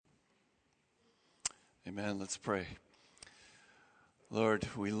Amen. Let's pray. Lord,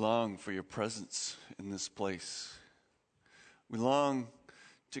 we long for your presence in this place. We long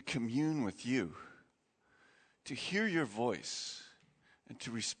to commune with you, to hear your voice, and to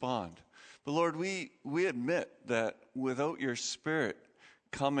respond. But Lord, we admit that without your Spirit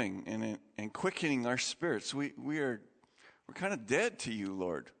coming and quickening our spirits, we're kind of dead to you,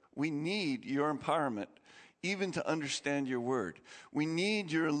 Lord. We need your empowerment even to understand your word. We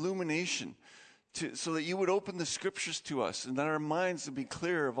need your illumination so that you would open the scriptures to us and that our minds would be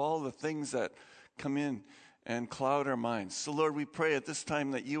clear of all the things that come in and cloud our minds. So Lord, we pray at this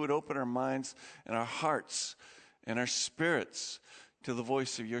time that you would open our minds and our hearts and our spirits to the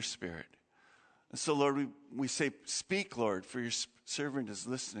voice of your Spirit. And so Lord, we say, speak, Lord, for your servant is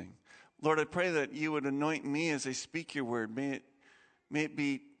listening. Lord, I pray that you would anoint me as I speak your word. May it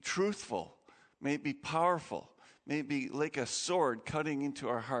be truthful. May it be powerful. May it be like a sword cutting into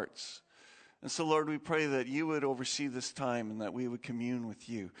our hearts. And so, Lord, we pray that you would oversee this time and that we would commune with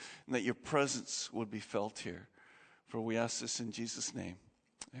you and that your presence would be felt here. For we ask this in Jesus' name.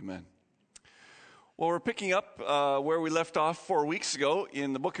 Amen. Well, we're picking up where we left off 4 weeks ago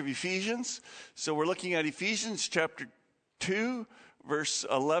in the book of Ephesians. So we're looking at Ephesians chapter 2, verse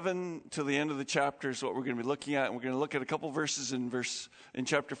 11 to the end of the chapter is what we're going to be looking at. And we're going to look at a couple verses in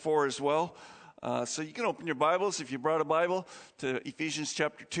chapter 4 as well. So you can open your Bibles, if you brought a Bible, to Ephesians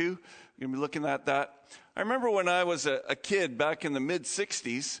chapter 2. We're going to be looking at that. I remember when I was a kid back in the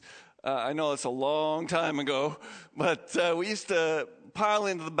mid-'60s. I know it's a long time ago, but we used to pile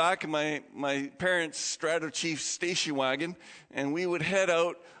into the back of my parents' Strato Chief station wagon, and we would head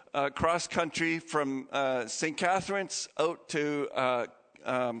out cross country from St. Catharines out to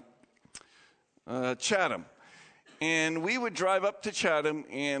Chatham. And we would drive up to Chatham,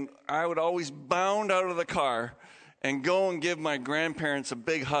 and I would always bound out of the car and go and give my grandparents a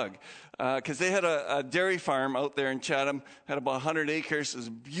big hug. Because they had a dairy farm out there in Chatham, had about 100 acres. It was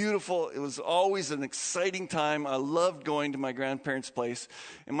beautiful. It was always an exciting time. I loved going to my grandparents' place.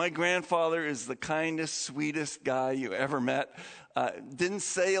 And my grandfather is the kindest, sweetest guy you ever met. Didn't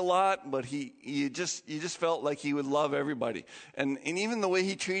say a lot, but you just felt like he would love everybody. And even the way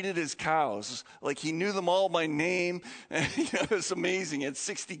he treated his cows, like he knew them all by name. And, it was amazing. He had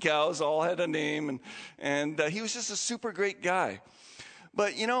 60 cows, all had a name. And he was just a super great guy.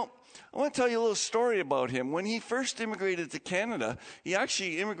 But, I want to tell you a little story about him. When he first immigrated to Canada, he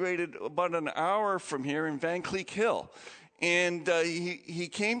actually immigrated about an hour from here in Van Cleek Hill. And he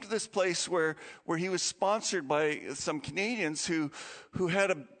came to this place where he was sponsored by some Canadians who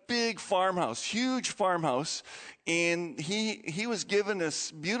had a big farmhouse, huge farmhouse. And he was given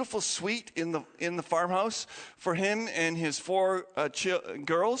this beautiful suite in the farmhouse for him and his 4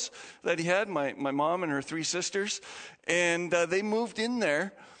 girls that he had, my mom and her 3 sisters. And they moved in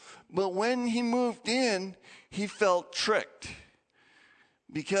there. But when he moved in, he felt tricked.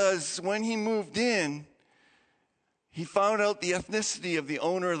 Because when he moved in, he found out the ethnicity of the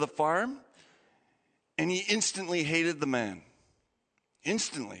owner of the farm, and he instantly hated the man.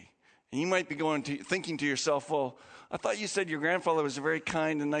 Instantly. And you might be thinking to yourself, well, I thought you said your grandfather was a very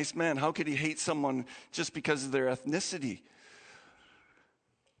kind and nice man. How could he hate someone just because of their ethnicity?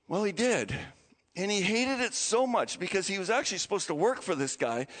 Well, he did. And he hated it so much because he was actually supposed to work for this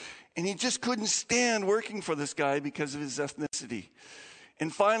guy, and he just couldn't stand working for this guy because of his ethnicity.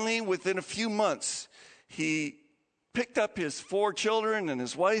 And finally, within a few months, he picked up his 4 children and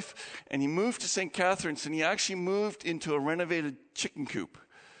his wife, and he moved to St. Catharines, and he actually moved into a renovated chicken coop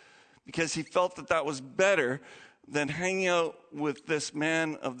because he felt that was better than hanging out with this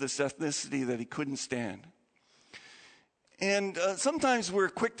man of this ethnicity that he couldn't stand. And sometimes we're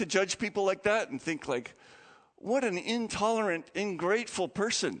quick to judge people like that and think like, what an intolerant, ungrateful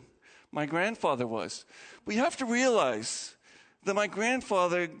person my grandfather was. But you have to realize that my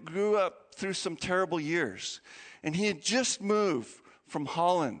grandfather grew up through some terrible years. And he had just moved from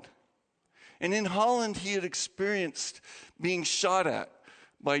Holland. And in Holland, he had experienced being shot at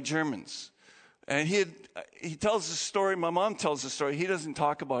by Germans. And he tells the story, my mom tells the story, he doesn't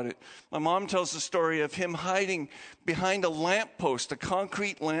talk about it. My mom tells the story of him hiding behind a lamppost, a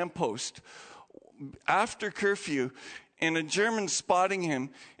concrete lamppost, after curfew, and a German spotting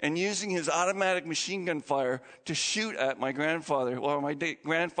him and using his automatic machine gun fire to shoot at my grandfather. While my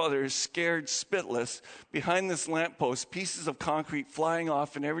grandfather is scared spitless behind this lamppost, pieces of concrete flying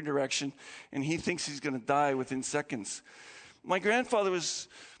off in every direction, and he thinks he's going to die within seconds. My grandfather was...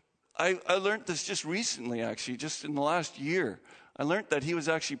 I learned this just recently, actually, just in the last year. I learned that he was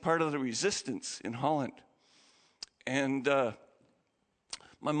actually part of the resistance in Holland. And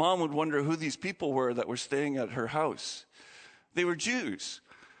my mom would wonder who these people were that were staying at her house. They were Jews.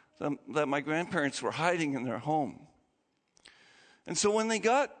 that my grandparents were hiding in their home. And so when they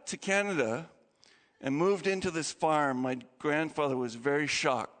got to Canada and moved into this farm, my grandfather was very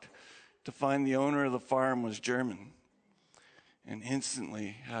shocked to find the owner of the farm was German and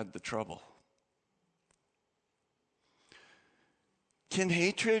instantly had the trouble. Can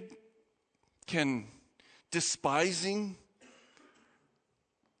hatred, can despising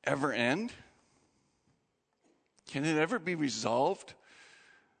ever end? Can it ever be resolved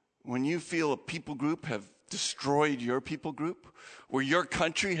when you feel a people group have destroyed your people group, where your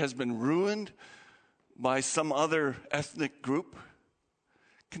country has been ruined by some other ethnic group?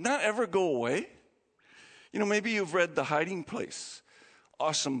 Can that ever go away? You know, maybe you've read The Hiding Place.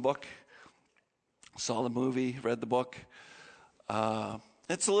 Awesome book. Saw the movie, read the book.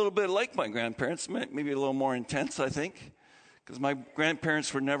 It's a little bit like my grandparents, maybe a little more intense, I think, because my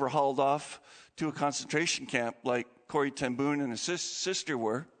grandparents were never hauled off to a concentration camp like Corrie ten Boom and his sister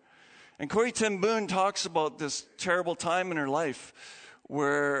were. And Corrie ten Boom talks about this terrible time in her life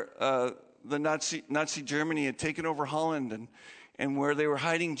where the Nazi Germany had taken over Holland and where they were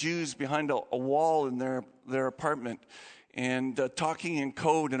hiding Jews behind a wall in their apartment and talking in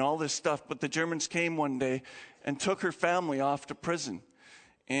code and all this stuff. But the Germans came one day and took her family off to prison.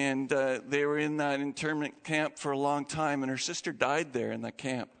 And they were in that internment camp for a long time, and her sister died there in that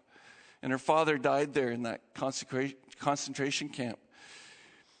camp. And her father died there in that concentration camp.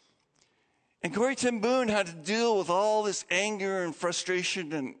 And Corrie ten Boom had to deal with all this anger and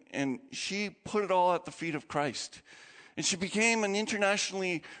frustration, and she put it all at the feet of Christ. And she became an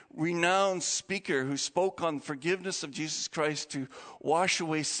internationally renowned speaker who spoke on forgiveness of Jesus Christ to wash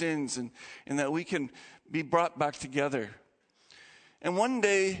away sins and that we can be brought back together. And one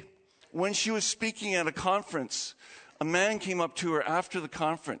day, when she was speaking at a conference, a man came up to her after the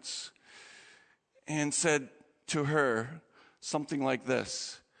conference and said to her something like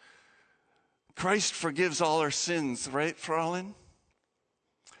this: Christ forgives all our sins, right, Fraulein?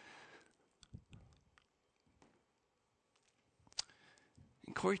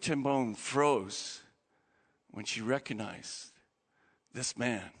 And Corrie ten Boom froze when she recognized this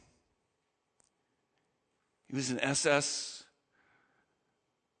man. He was an SS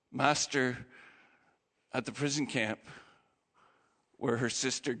master at the prison camp where her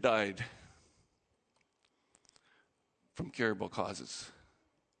sister died from curable causes.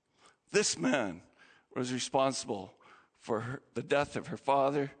 This man was responsible for the death of her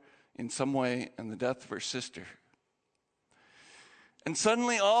father in some way and the death of her sister. And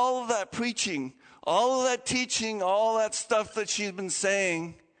suddenly all of that preaching, all of that teaching, all that stuff that she'd been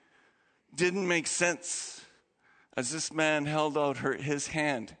saying didn't make sense as this man held out his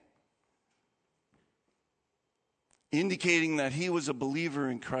hand, indicating that he was a believer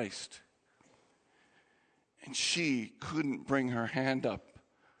in Christ. And she couldn't bring her hand up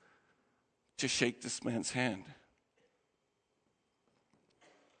to shake this man's hand.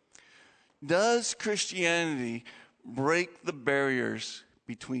 Does Christianity break the barriers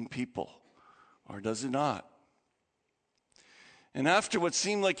between people, or does it not? And after what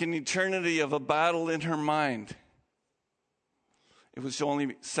seemed like an eternity of a battle in her mind, it was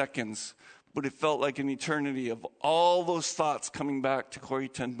only seconds, but it felt like an eternity of all those thoughts coming back to Corrie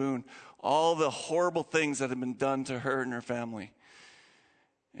ten Boom, all the horrible things that had been done to her and her family.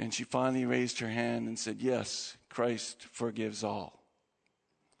 And she finally raised her hand and said, yes, Christ forgives all,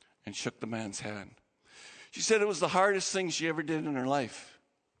 and shook the man's hand. She said it was the hardest thing she ever did in her life,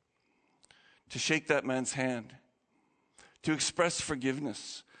 to shake that man's hand, to express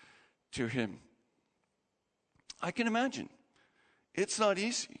forgiveness to him. I can imagine. It's not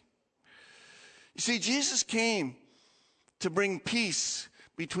easy. You see, Jesus came to bring peace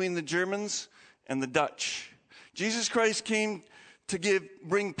between the Germans and the Dutch. Jesus Christ came to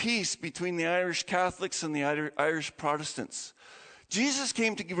bring peace between the Irish Catholics and the Irish Protestants. Jesus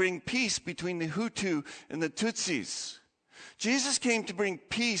came to bring peace between the Hutu and the Tutsis. Jesus came to bring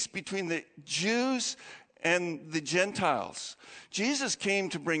peace between the Jews and the Gentiles. Jesus came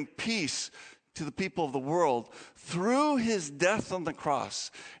to bring peace to the people of the world through his death on the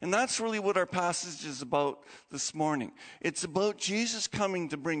cross. And that's really what our passage is about this morning. It's about Jesus coming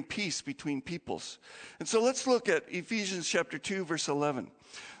to bring peace between peoples. And so let's look at Ephesians chapter 2, verse 11.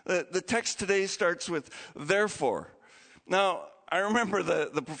 The text today starts with, therefore. Now, I remember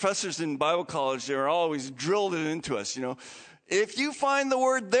the professors in Bible college, they were always drilled it into us, you know. If you find the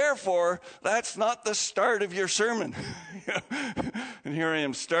word therefore, that's not the start of your sermon. And here I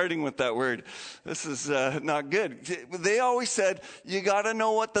am starting with that word. This is not good. They always said, you got to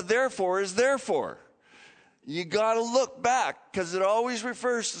know what the therefore is there for. You got to look back because it always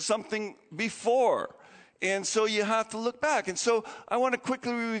refers to something before. And so you have to look back. And so I want to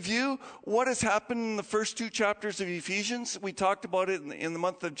quickly review what has happened in the first 2 chapters of Ephesians. We talked about it in the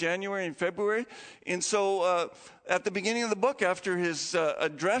month of January and February. And so at the beginning of the book, after his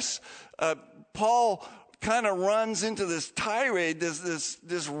address, Paul kind of runs into this tirade,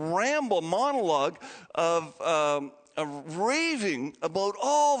 this ramble monologue of raving about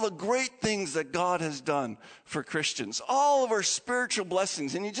all the great things that God has done for Christians, all of our spiritual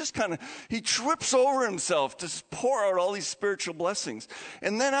blessings. And he trips over himself to pour out all these spiritual blessings.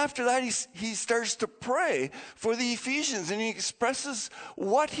 And then after that, he starts to pray for the Ephesians, and he expresses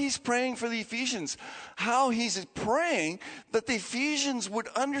what he's praying for the Ephesians, how he's praying that the Ephesians would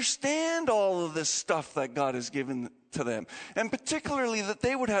understand all of this stuff that God has given to them, and particularly that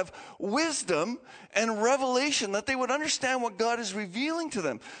they would have wisdom and revelation, that they would understand what God is revealing to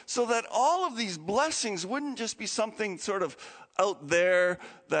them, so that all of these blessings wouldn't just be something sort of out there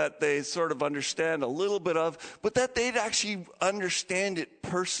that they sort of understand a little bit of, but that they'd actually understand it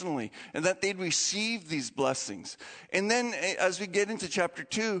personally, and that they'd receive these blessings. And then as we get into chapter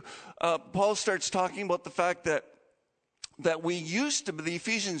 2, Paul starts talking about the fact that the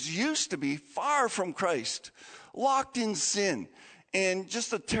Ephesians used to be far from Christ, locked in sin, and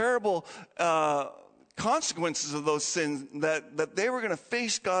just the terrible consequences of those sins, that they were going to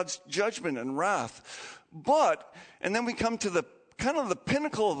face God's judgment and wrath. And then we come to the kind of the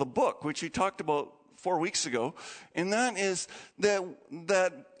pinnacle of the book, which we talked about 4 weeks ago, and that is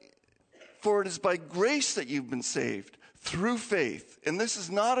that for it is by grace that you've been saved through faith, and this is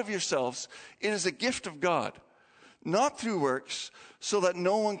not of yourselves, it is a gift of God, not through works, so that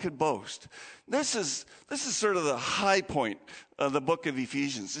no one could boast. This is sort of the high point of the book of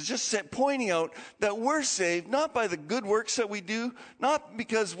Ephesians. It's just pointing out that we're saved not by the good works that we do, not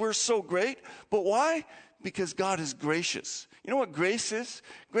because we're so great, but why? Because God is gracious. You know what grace is?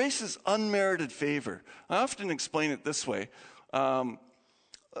 Grace is unmerited favor. I often explain it this way.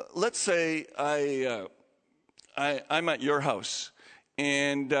 Let's say I'm at your house,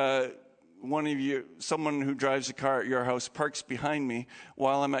 and someone who drives a car at your house parks behind me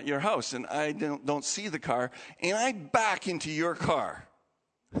while I'm at your house, and I don't see the car, and I back into your car.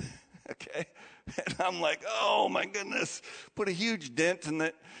 Okay? And I'm like, oh my goodness, put a huge dent in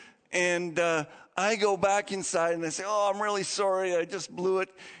it. And I go back inside and I say, oh, I'm really sorry, I just blew it.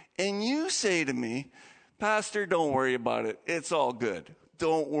 And you say to me, Pastor, don't worry about it. It's all good.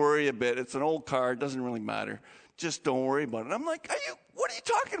 Don't worry a bit. It's an old car. It doesn't really matter. Just don't worry about it. I'm like, what are you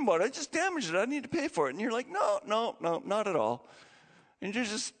talking about? I just damaged it. I need to pay for it. And you're like, no, not at all. And you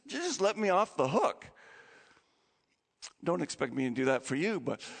just let me off the hook. Don't expect me to do that for you,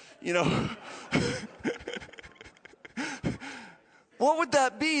 but, what would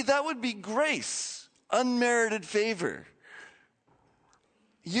that be? That would be grace, unmerited favor.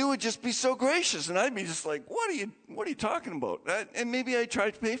 You would just be so gracious, and I'd be just like, what are you talking about? And maybe I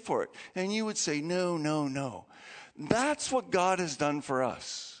tried to pay for it. And you would say, no. That's what God has done for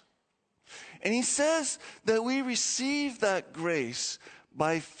us. And he says that we receive that grace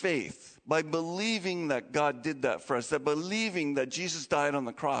by faith, by believing that God did that for us, that believing that Jesus died on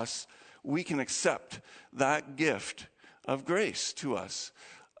the cross, we can accept that gift of grace to us.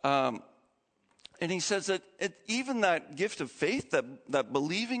 And he says that even that gift of faith, that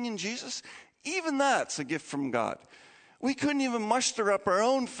believing in Jesus, even that's a gift from God. We couldn't even muster up our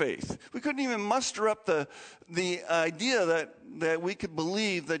own faith. We couldn't even muster up the idea that we could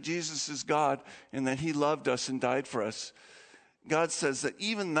believe that Jesus is God and that he loved us and died for us. God says that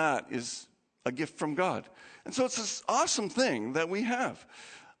even that is a gift from God. And so it's this awesome thing that we have.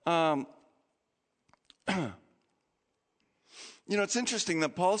 It's interesting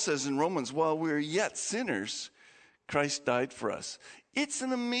that Paul says in Romans, while we are yet sinners, Christ died for us. It's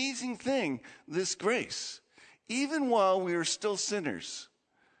an amazing thing, this grace. Even while we were still sinners,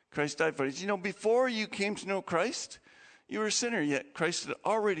 Christ died for us. Before you came to know Christ, you were a sinner, yet Christ had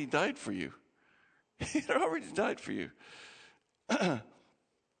already died for you. He had already died for you. But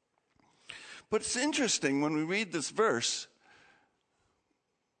it's interesting when we read this verse.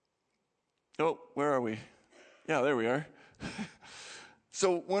 Oh, where are we? Yeah, there we are.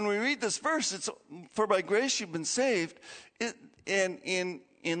 So when we read this verse, it's for by grace you've been saved,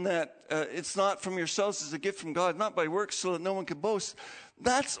 in that it's not from yourselves, it's a gift from God, not by works, so that no one could boast.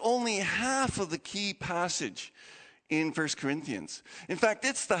 That's only half of the key passage in 1 Corinthians. In fact,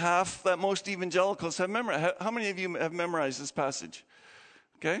 it's the half that most evangelicals have memorized. How many of you have memorized this passage?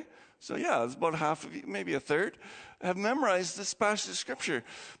 Okay? So yeah, it's about half of you, maybe a third, have memorized this passage of Scripture.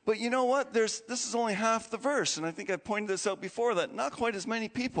 But you know what? This is only half the verse, and I think I pointed this out before, that not quite as many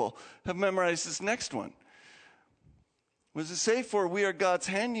people have memorized this next one. What does it say? For we are God's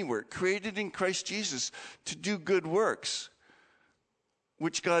handiwork, created in Christ Jesus to do good works,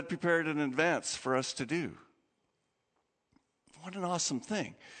 which God prepared in advance for us to do. What an awesome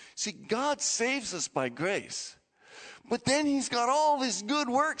thing. See, God saves us by grace. But then he's got all these good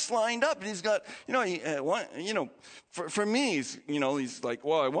works lined up. And he's got, for me, he's like,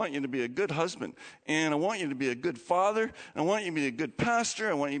 well, I want you to be a good husband. And I want you to be a good father. And I want you to be a good pastor.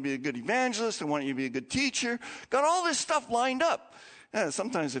 I want you to be a good evangelist. I want you to be a good teacher. Got all this stuff lined up. And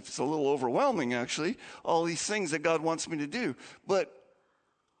sometimes it's a little overwhelming, actually, all these things that God wants me to do. But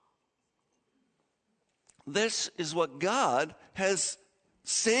this is what God has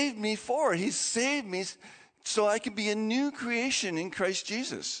saved me for. He's saved me so I can be a new creation in Christ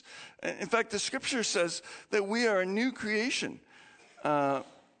Jesus. In fact, the scripture says that we are a new creation. If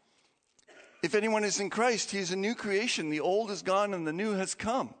anyone is in Christ, he is a new creation. The old is gone and the new has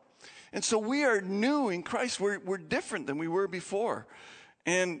come. And so we are new in Christ. We're different than we were before.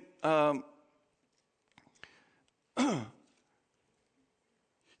 And, on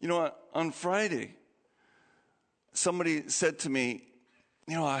Friday, somebody said to me,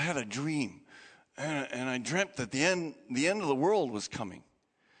 I had a dream. And I dreamt that the end of the world was coming.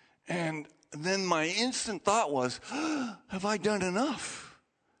 And then my instant thought was, have I done enough?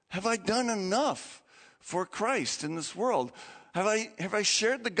 Have I done enough for Christ in this world? Have I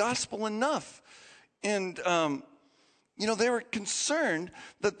shared the gospel enough? And, they were concerned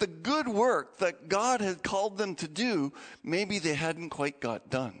that the good work that God had called them to do, maybe they hadn't quite got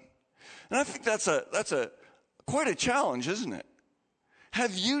done. And I think that's quite a challenge, isn't it?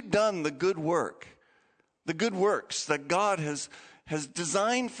 Have you done the good work, the good works that God has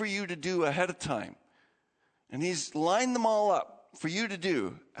designed for you to do ahead of time? And he's lined them all up for you to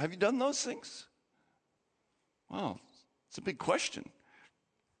do. Have you done those things? Wow, it's a big question.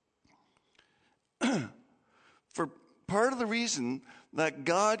 For part of the reason that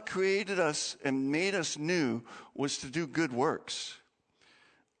God created us and made us new was to do good works.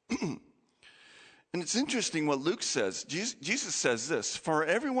 And it's interesting what Luke says. Jesus says this, for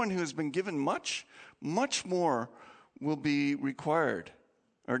everyone who has been given much, much more will be required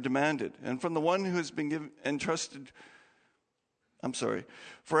or demanded. And from the one who has been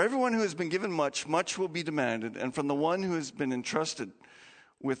for everyone who has been given much, much will be demanded. And from the one who has been entrusted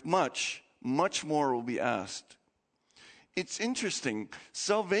with much, much more will be asked. It's interesting.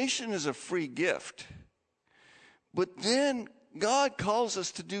 Salvation is a free gift. But then God calls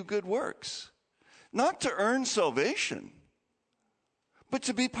us to do good works. Not to earn salvation, but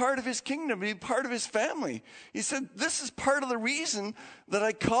to be part of his kingdom, to be part of his family. He said, this is part of the reason that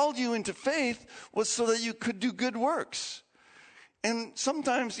I called you into faith was so that you could do good works. And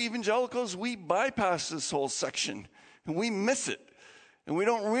sometimes evangelicals, we bypass this whole section and we miss it. And we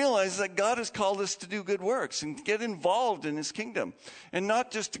don't realize that God has called us to do good works and get involved in his kingdom. And not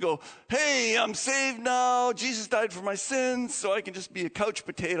just to go, hey, I'm saved now. Jesus died for my sins, so I can just be a couch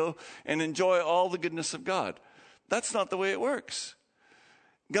potato and enjoy all the goodness of God. That's not the way it works.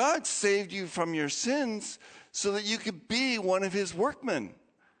 God saved you from your sins so that you could be one of his workmen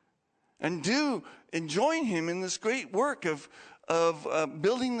and join him in this great work of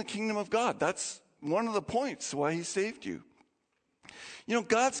building the kingdom of God. That's one of the points why he saved you.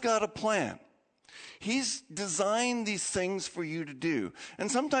 God's got a plan. He's designed these things for you to do.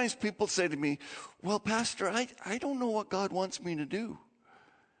 And sometimes people say to me, well, Pastor, I don't know what God wants me to do.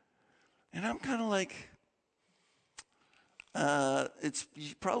 And I'm kind of like, it's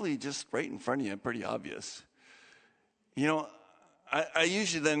probably just right in front of you, pretty obvious. I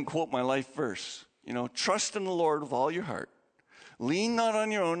usually then quote my life verse, trust in the Lord with all your heart. Lean not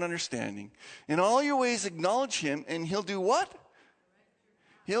on your own understanding. In all your ways acknowledge him, and he'll do what?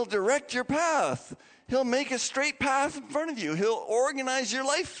 He'll direct your path. He'll make a straight path in front of you. He'll organize your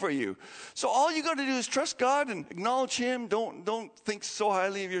life for you. So all you got to do is trust God and acknowledge him. Don't think so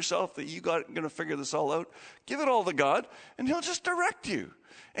highly of yourself that you're going to figure this all out. Give it all to God, and he'll just direct you.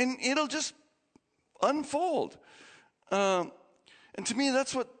 And it'll just unfold. And to me,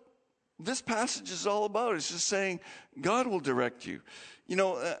 that's what this passage is all about. It's just saying God will direct you.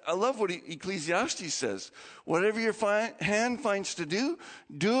 I love what Ecclesiastes says. Whatever your hand finds to do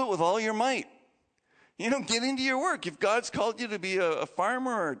it with all your might. Get into your work. If God's called you to be a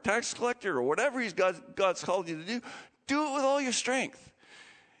farmer or a tax collector or whatever God's called you to do it with all your strength.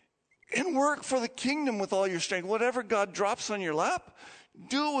 And work for the kingdom with all your strength. Whatever God drops on your lap,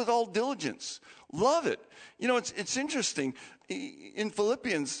 do it with all diligence. Love it. It's interesting. In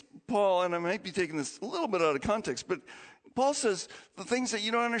Philippians, Paul, and I might be taking this a little bit out of context, but Paul says the things that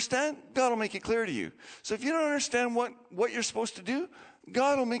you don't understand, God will make it clear to you. So if you don't understand what you're supposed to do,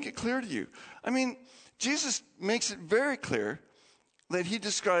 God will make it clear to you. I mean, Jesus makes it very clear that he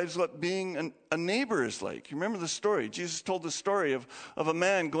describes what being a neighbor is like. You remember the story? Jesus told the story of a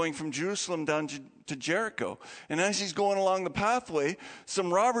man going from Jerusalem down to Jericho. And as he's going along the pathway,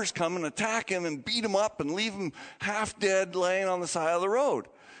 some robbers come and attack him and beat him up and leave him half dead laying on the side of the road.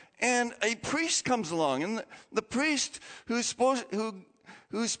 And a priest comes along, and the priest who's supposed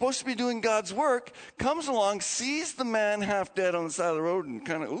to be doing God's work comes along, sees the man half dead on the side of the road, and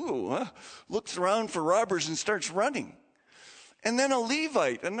kind of, looks around for robbers and starts running. And then a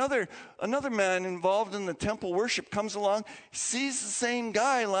Levite, another man involved in the temple worship, comes along, sees the same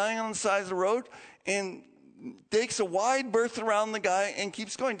guy lying on the side of the road, and takes a wide berth around the guy and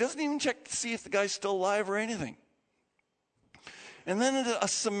keeps going. Doesn't even check to see if the guy's still alive or anything. And then a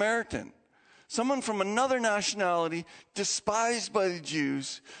Samaritan, someone from another nationality, despised by the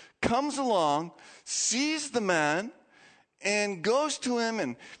Jews, comes along, sees the man, and goes to him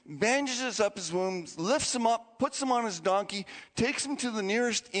and bandages up his wounds, lifts him up, puts him on his donkey, takes him to the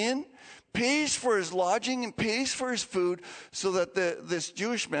nearest inn, pays for his lodging and pays for his food so that this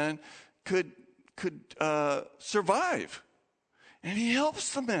Jewish man could survive. And he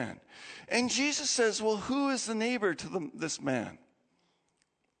helps the man. And Jesus says, well, who is the neighbor to this man?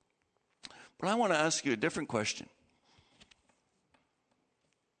 But I want to ask you a different question.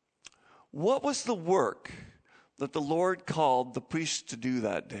 What was the work that the Lord called the priests to do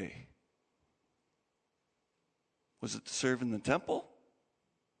that day? Was it to serve in the temple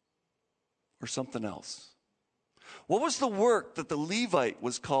or something else? What was the work that the Levite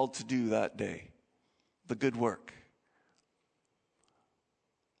was called to do that day? The good work.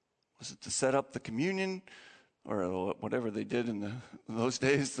 Was it to set up the communion or whatever they did in those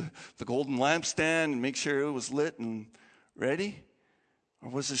days, the golden lampstand, and make sure it was lit and ready? Or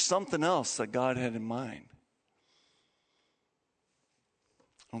was there something else that God had in mind?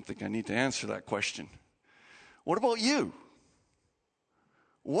 I don't think I need to answer that question. What about you?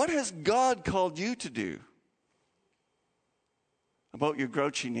 What has God called you to do about your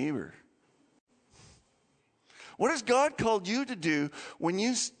grouchy neighbor? What has God called you to do when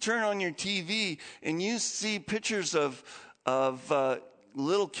you turn on your TV and you see pictures of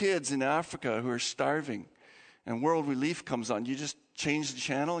little kids in Africa who are starving and World Relief comes on? You just change the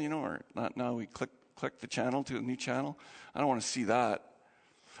channel, or not now we click the channel to a new channel? I don't want to see that.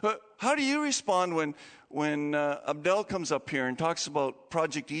 But how do you respond when Abdel comes up here and talks about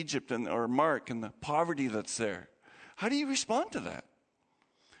Project Egypt or Mark and the poverty that's there? How do you respond to that?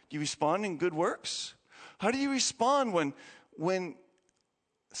 Do you respond in good works? How do you respond when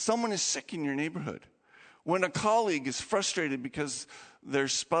someone is sick in your neighborhood? When a colleague is frustrated because their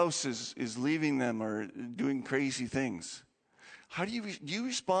spouse is leaving them or doing crazy things? How do you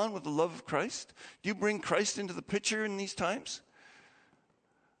respond with the love of Christ? Do you bring Christ into the picture in these times?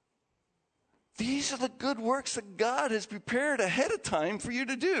 These are the good works that God has prepared ahead of time for you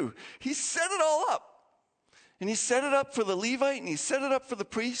to do. He set it all up. And he set it up for the Levite and he set it up for the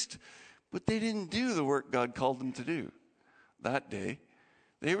priest. But they didn't do the work God called them to do that day.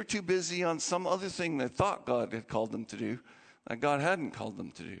 They were too busy on some other thing they thought God had called them to do that God hadn't called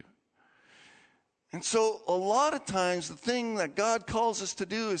them to do. And so a lot of times the thing that God calls us to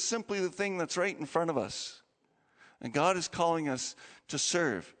do is simply the thing that's right in front of us. And God is calling us to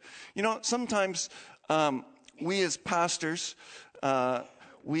serve. Sometimes we as pastors,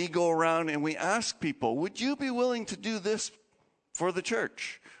 we go around and we ask people, would you be willing to do this for the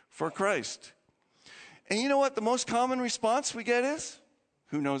church, for Christ? And you know what the most common response we get is?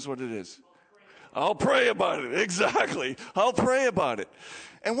 Who knows what it is? I'll pray about it. Exactly. I'll pray about it.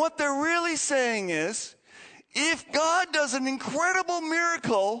 And what they're really saying is, if God does an incredible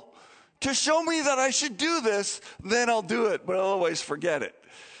miracle to show me that I should do this, then I'll do it, but otherwise forget it.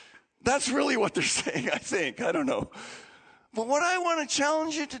 That's really what they're saying, I think. I don't know. But what I want to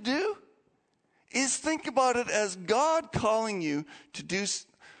challenge you to do is think about it as God calling you to do.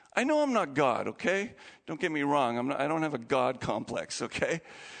 I know I'm not God, okay? Don't get me wrong. I don't have a God complex, okay?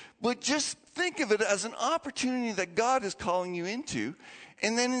 But just think of it as an opportunity that God is calling you into.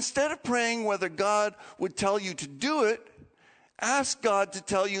 And then instead of praying whether God would tell you to do it, ask God to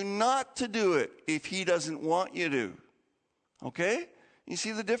tell you not to do it if he doesn't want you to. Okay? You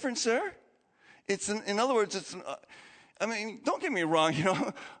see the difference there? In other words, don't get me wrong,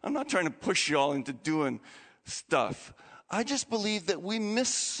 I'm not trying to push you all into doing stuff. I just believe that we miss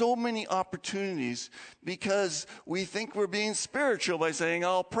so many opportunities because we think we're being spiritual by saying,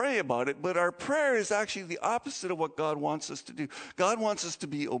 I'll pray about it. But our prayer is actually the opposite of what God wants us to do. God wants us to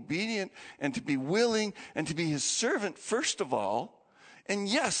be obedient and to be willing and to be his servant first of all. And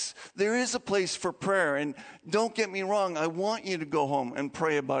yes, there is a place for prayer. And don't get me wrong, I want you to go home and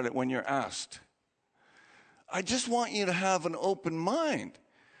pray about it when you're asked. I just want you to have an open mind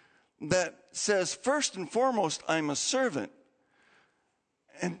that says, first and foremost, I'm a servant.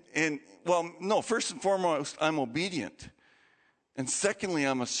 First and foremost, I'm obedient. And secondly,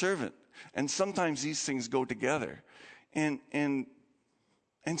 I'm a servant. And sometimes these things go together. And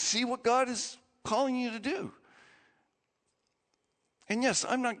see what God is calling you to do. And yes,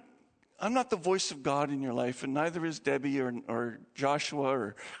 I'm not the voice of God in your life, and neither is Debbie or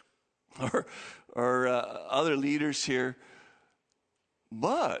Joshua or other leaders here.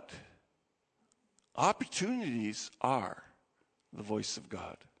 But opportunities are the voice of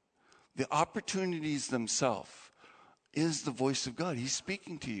God. The opportunities themselves is the voice of God. He's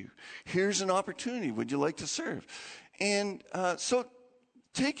speaking to you. Here's an opportunity. Would you like to serve? And so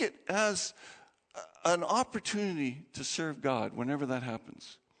take it as an opportunity to serve God whenever that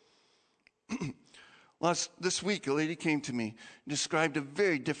happens. This week, a lady came to me and described a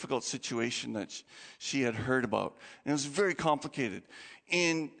very difficult situation that she had heard about. And it was very complicated.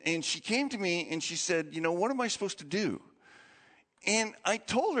 And she came to me and she said, what am I supposed to do? And I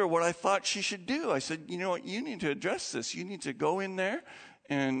told her what I thought she should do. I said, you know what, you need to address this. You need to go in there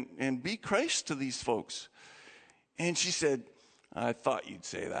and be Christ to these folks. And she said, I thought you'd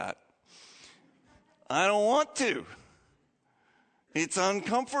say that. I don't want to. It's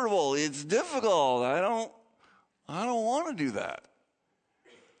uncomfortable. It's difficult. I don't want to do that.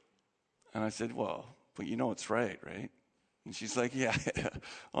 And I said, well, but you know it's right? And she's like, yeah.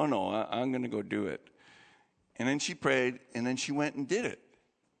 Oh, no, I'm going to go do it. And then she prayed, and then she went and did it.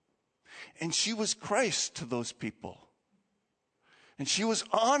 And she was Christ to those people. And she was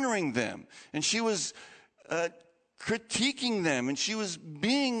honoring them. And she was critiquing them. And she was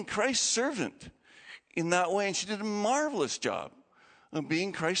being Christ's servant in that way. And she did a marvelous job of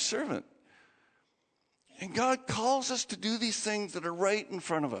being Christ's servant. And God calls us to do these things that are right in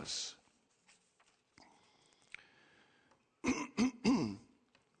front of us.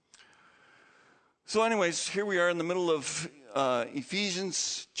 So anyways, here we are in the middle of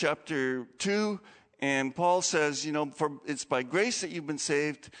Ephesians chapter 2, and Paul says, for it's by grace that you've been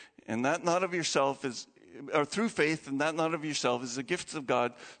saved, and that not of yourself or through faith, and that not of yourself is a gift of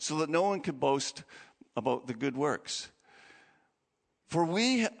God, so that no one could boast about the good works. For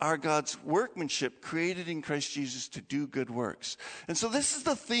we are God's workmanship, created in Christ Jesus to do good works. And so this is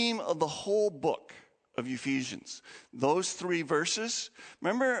the theme of the whole book of Ephesians. Those 3 verses.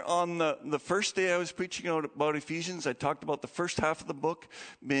 Remember on the first day I was preaching out about Ephesians, I talked about the first half of the book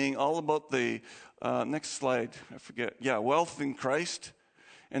being all about the, next slide, I forget, wealth in Christ.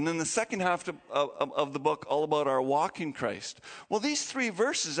 And then the second half of the book, all about our walk in Christ. Well, these 3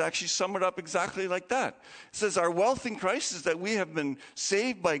 verses actually sum it up exactly like that. It says our wealth in Christ is that we have been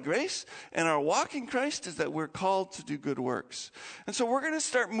saved by grace, and our walk in Christ is that we're called to do good works. And so we're going to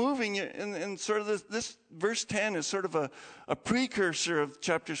start moving in sort of this verse 10 is sort of a precursor of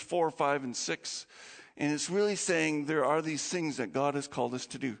chapters 4, 5, and 6. And it's really saying there are these things that God has called us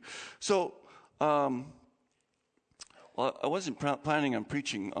to do. So, well, I wasn't planning on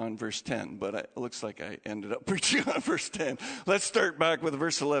preaching on verse 10, but it looks like I ended up preaching on verse 10. Let's start back with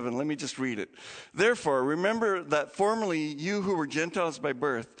verse 11. Let me just read it. Therefore, remember that formerly you who were Gentiles by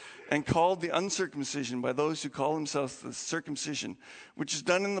birth and called the uncircumcision by those who call themselves the circumcision, which is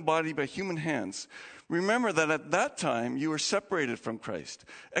done in the body by human hands. Remember that at that time you were separated from Christ,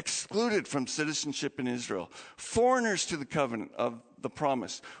 excluded from citizenship in Israel, foreigners to the covenant of the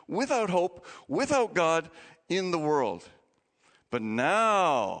promise, without hope, without God in the world. But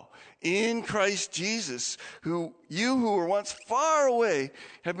now, in Christ Jesus, who were once far away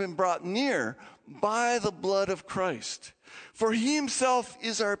have been brought near by the blood of Christ. For he himself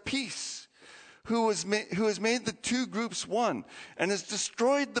is our peace, who has made the 2 groups one, and has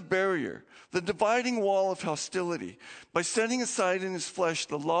destroyed the barrier, the dividing wall of hostility, by setting aside in his flesh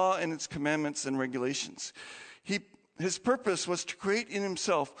the law and its commandments and regulations. His purpose was to create in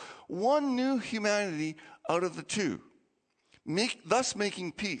himself one new humanity out of the 2, thus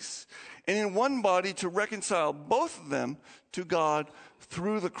making peace, and in one body to reconcile both of them to God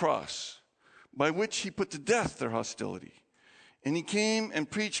through the cross, by which he put to death their hostility. And he came and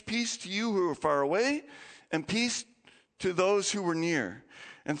preached peace to you who were far away, and peace to those who were near.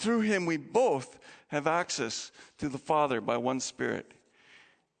 And through him we both have access to the Father by one Spirit.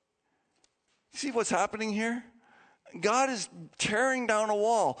 See what's happening here? God is tearing down a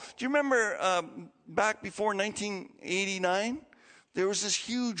wall. Do you remember back before 1989? There was this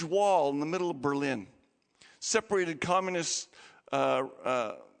huge wall in the middle of Berlin, separated communist,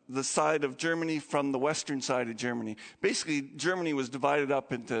 the side of Germany from the western side of Germany. Basically, Germany was divided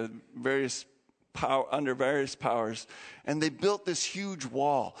up into under various powers, and they built this huge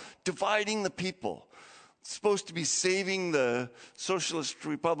wall, dividing the people. supposed to be saving the socialist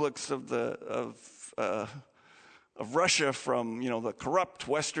republics of Russia from, the corrupt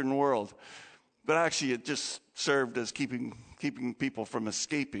Western world. But actually, it just served as keeping people from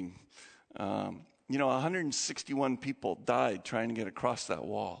escaping. 161 people died trying to get across that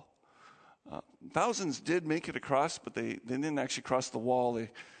wall. Thousands did make it across, but they didn't actually cross the wall.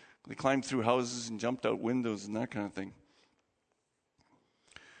 They climbed through houses and jumped out windows and that kind of thing.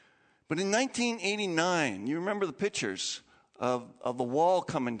 But in 1989, you remember the pictures of the wall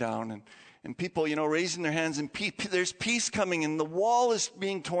coming down and people, raising their hands, and there's peace coming, and the wall is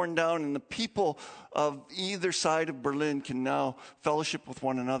being torn down, and the people of either side of Berlin can now fellowship with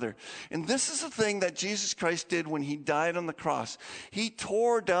one another. And this is the thing that Jesus Christ did when he died on the cross. He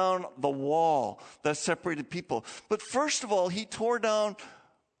tore down the wall that separated people. But first of all, he tore down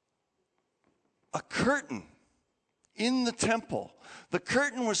a curtain in the temple. The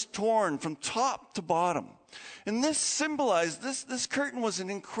curtain was torn from top to bottom. And this symbolized, this curtain was an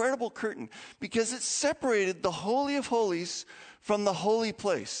incredible curtain because it separated the Holy of Holies from the holy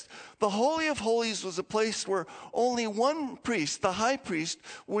place. The Holy of Holies was a place where only one priest, the high priest,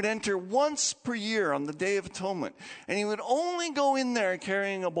 would enter once per year on the Day of Atonement. And he would only go in there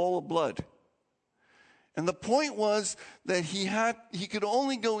carrying a bowl of blood. And the point was that he could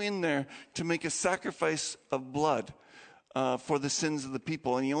only go in there to make a sacrifice of blood for the sins of the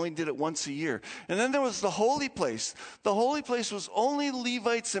people, and he only did it once a year. And then there was the holy place. The holy place was only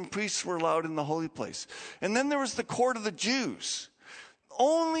Levites and priests were allowed in the holy place. And then there was the court of the Jews.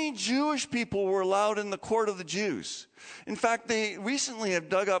 Only Jewish people were allowed in the court of the Jews. In fact, they recently have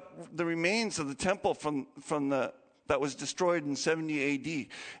dug up the remains of the temple that was destroyed in 70 AD.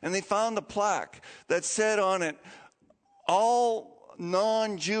 And they found a plaque that said on it, all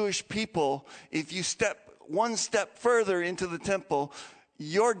non-Jewish people, if you step one step further into the temple,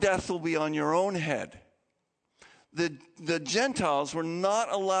 your death will be on your own head. The Gentiles were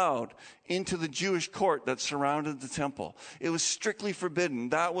not allowed into the Jewish court that surrounded the temple. It was strictly forbidden.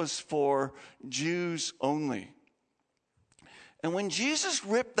 That was for Jews only. And when Jesus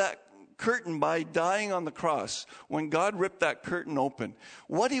ripped that curtain by dying on the cross, when God ripped that curtain open,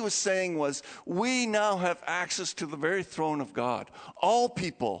 what he was saying was, we now have access to the very throne of God. All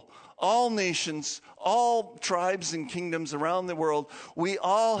people, all nations, all tribes and kingdoms around the world, we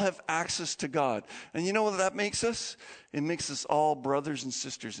all have access to God. And you know what that makes us? It makes us all brothers and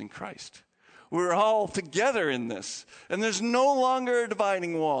sisters in Christ. We're all together in this. And there's no longer a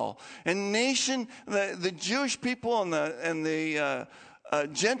dividing wall. And the Jewish people and the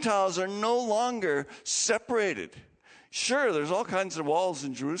Gentiles are no longer separated. Sure, there's all kinds of walls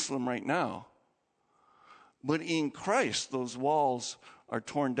in Jerusalem right now. But in Christ, those walls are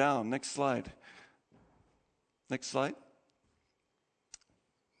torn down. Next slide. Next slide.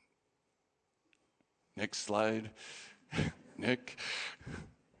 Next slide. Nick.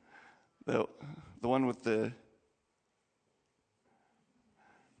 The one with the...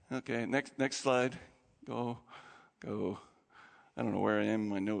 Okay, next slide. Go. I don't know where I am in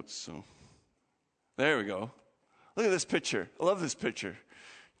my notes, so... There we go. Look at this picture. I love this picture.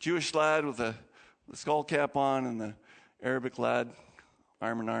 Jewish lad with the skull cap on and the Arabic lad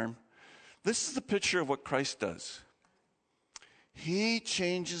arm in arm. This is the picture of what Christ does. He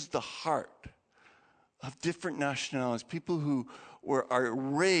changes the heart of different nationalities, people who are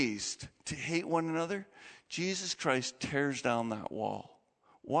raised to hate one another. Jesus Christ tears down that wall.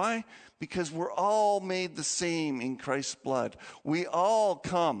 Why? Because we're all made the same in Christ's blood. We all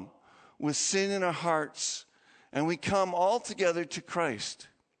come with sin in our hearts, and we come all together to Christ.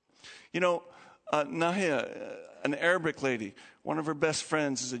 Nahia, an Arabic lady, one of her best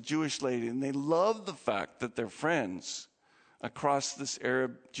friends is a Jewish lady, and they love the fact that they're friends across this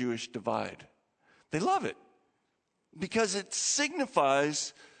Arab-Jewish divide. They love it because it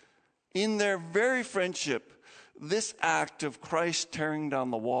signifies in their very friendship this act of Christ tearing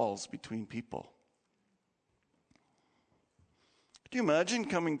down the walls between people. Do you imagine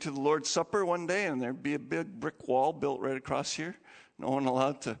coming to the Lord's Supper one day and there'd be a big brick wall built right across here? No one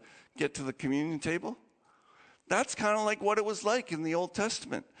allowed to get to the communion table? That's kind of like what it was like in the Old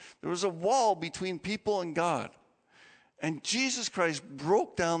Testament. There was a wall between people and God. And Jesus Christ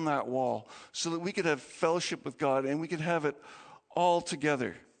broke down that wall so that we could have fellowship with God and we could have it all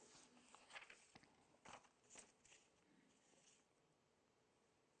together.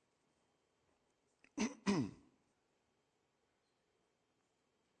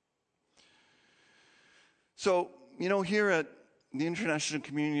 So, here at the International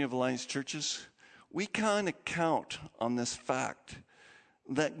Community of Alliance Churches, we kind of count on this fact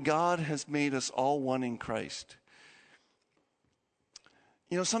that God has made us all one in Christ.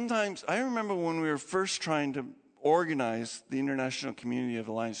 sometimes I remember when we were first trying to organize the International Community of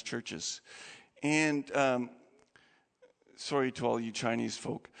Alliance Churches. And sorry to all you Chinese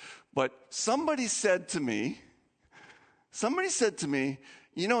folk, but somebody said to me,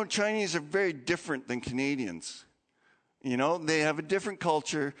 Chinese are very different than Canadians. They have a different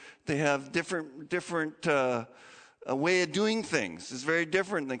culture. They have different a way of doing things. It's very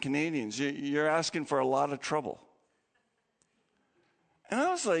different than Canadians. You're asking for a lot of trouble. And I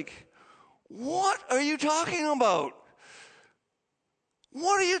was like, what are you talking about?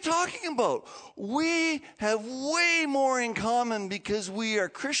 What are you talking about? We have way more in common because we are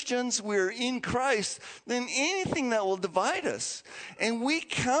Christians, we're in Christ, than anything that will divide us. And we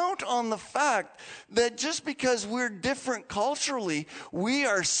count on the fact that just because we're different culturally, we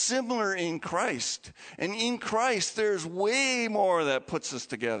are similar in Christ. And in Christ, there's way more that puts us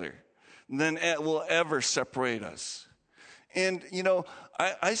together than it will ever separate us. And,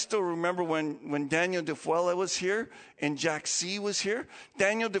 I still remember when Daniel DeFuella was here and Jack C. was here.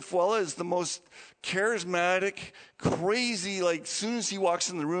 Daniel DeFuella is the most charismatic, crazy, as soon as he walks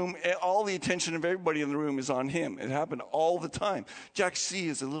in the room, all the attention of everybody in the room is on him. It happened all the time. Jack C.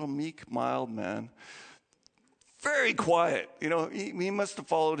 is a little meek, mild man. Very quiet. He must have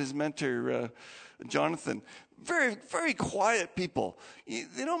followed his mentor, Jonathan. Very, very quiet people.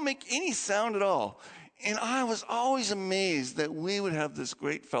 They don't make any sound at all. And I was always amazed that we would have this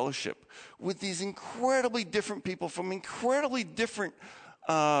great fellowship with these incredibly different people from incredibly different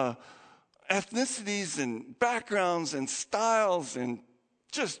ethnicities and backgrounds and styles and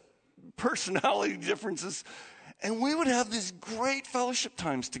just personality differences. And we would have these great fellowship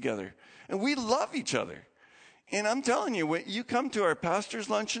times together. And we love each other. And I'm telling you, when you come to our pastors'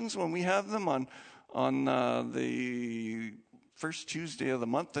 luncheons, when we have them on the first Tuesday of the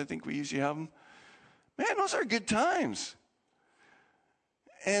month, I think we usually have them. Man, those are good times.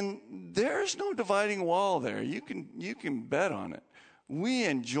 And there's no dividing wall there. You can bet on it. We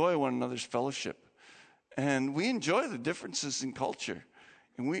enjoy one another's fellowship. And we enjoy the differences in culture.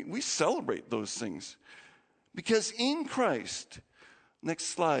 And we celebrate those things. Because in Christ, next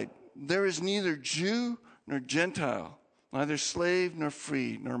slide, there is neither Jew nor Gentile, neither slave nor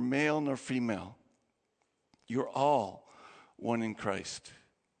free, nor male nor female. You're all one in Christ.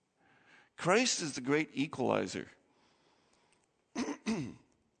 Christ is the great equalizer.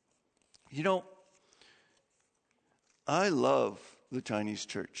 I love the Chinese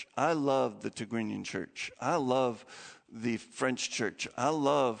church. I love the Tigrinian church. I love the French church. I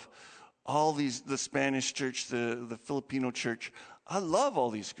love the Spanish church, the Filipino church. I love all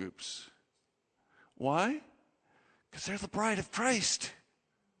these groups. Why? Because they're the bride of Christ.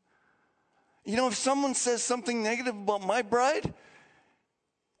 If someone says something negative about my bride,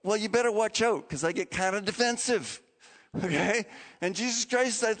 well, you better watch out because I get kind of defensive, okay? And Jesus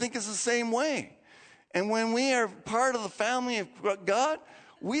Christ, I think, is the same way. And when we are part of the family of God,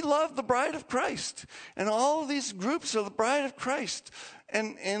 we love the bride of Christ. And all of these groups are the bride of Christ.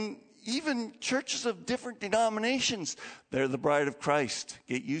 And even churches of different denominations, they're the bride of Christ.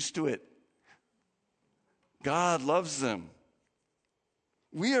 Get used to it. God loves them.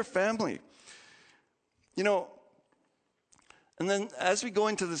 We are family. And then as we go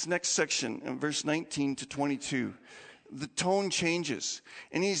into this next section, in verse 19 to 22, the tone changes.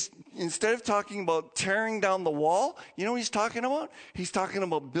 And instead of talking about tearing down the wall, you know what he's talking about? He's talking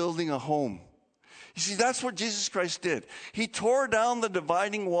about building a home. You see, that's what Jesus Christ did. He tore down the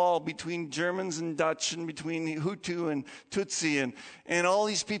dividing wall between Germans and Dutch and between Hutu and Tutsi and all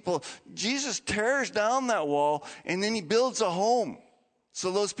these people. Jesus tears down that wall and then he builds a home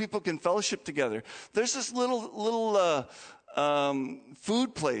so those people can fellowship together. There's this little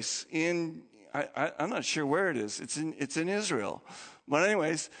food place I'm not sure where it is. It's in Israel. But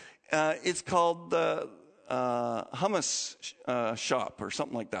anyways, it's called Hummus Shop or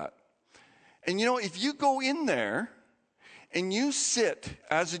something like that. And if you go in there and you sit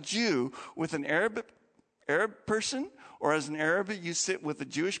as a Jew with an Arab person, or as an Arab you sit with a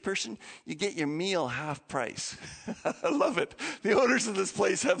Jewish person, you get your meal half price. I love it. The owners of this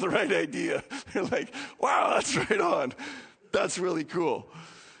place have the right idea. They're like, wow, that's right on. That's really cool.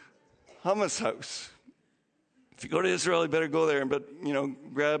 Hummus house. If you go to Israel, you better go there, but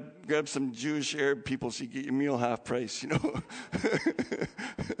grab some Jewish Arab people so you get your meal half price.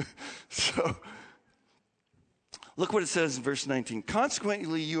 So, look what it says in verse 19.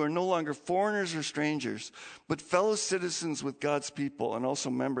 Consequently, you are no longer foreigners or strangers, but fellow citizens with God's people and also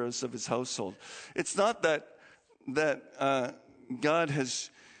members of his household. It's not that God has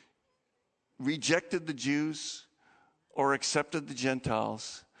rejected the Jews or accepted the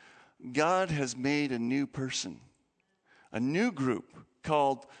Gentiles. God has made a new person, a new group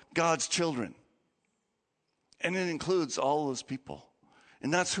called God's children. And it includes all those people.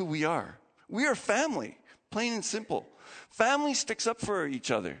 And that's who we are. We are family, plain and simple. Family sticks up for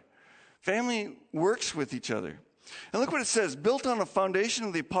each other. Family works with each other. And look what it says, built on a foundation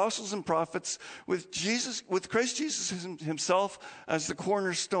of the apostles and prophets with Christ Jesus himself as the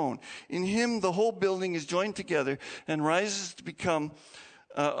cornerstone. In him, the whole building is joined together and rises to become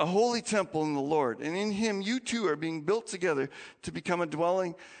a holy temple in the Lord. And in him, you too are being built together to become a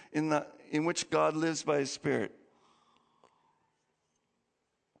dwelling in which God lives by his Spirit.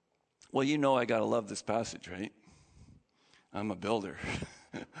 Well, you know I got to love this passage, right? I'm a builder.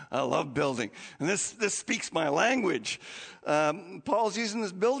 I love building. And this speaks my language. Paul's using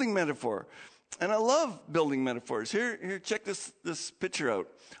this building metaphor. And I love building metaphors. Here, check this picture out.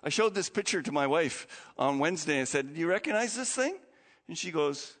 I showed this picture to my wife on Wednesday. I said, do you recognize this thing? And she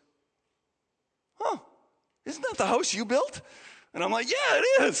goes, isn't that the house you built? And I'm like, yeah,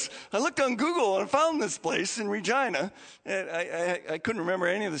 it is. I looked on Google and found this place in Regina. And I couldn't remember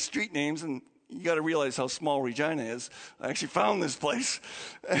any of the street names, and you got to realize how small Regina is. I actually found this place.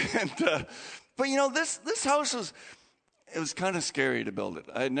 But you know, this house was kind of scary to build it.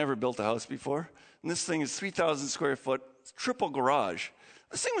 I had never built a house before. And this thing is 3,000 square foot, triple garage.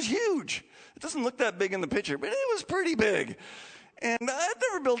 This thing was huge. It doesn't look that big in the picture, but it was pretty big. And I'd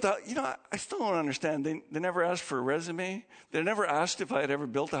never built a, I still don't understand. They never asked for a resume. They never asked if I had ever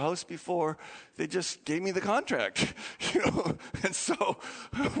built a house before. They just gave me the contract, And so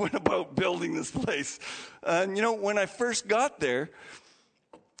I went about building this place. And, when I first got there,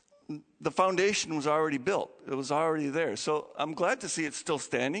 the foundation was already built. It was already there. So I'm glad to see it's still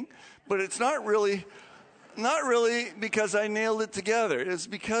standing, but it's not really because I nailed it together. It's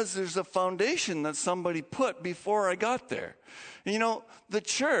because there's a foundation that somebody put before I got there. And the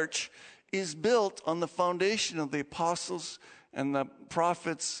church is built on the foundation of the apostles and the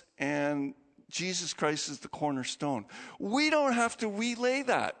prophets, and Jesus Christ is the cornerstone. We don't have to relay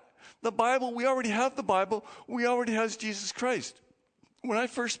that. The Bible, we already have the Bible. We already have Jesus Christ. When I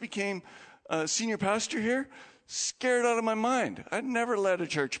first became a senior pastor here, scared out of my mind. I'd never led a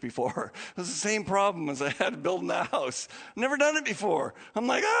church before. It was the same problem as I had building a house. Never done it before. I'm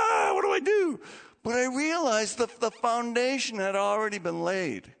like, what do I do? But I realized the foundation had already been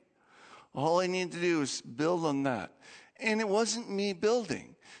laid. All I needed to do is build on that. And it wasn't me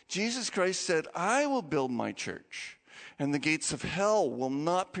building. Jesus Christ said, I will build my church, and the gates of hell will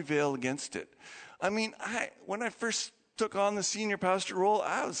not prevail against it. I mean, when I first took on the senior pastor role,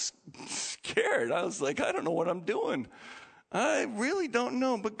 I was scared. I was like, I don't know what I'm doing. I really don't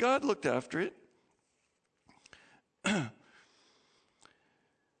know, but God looked after it.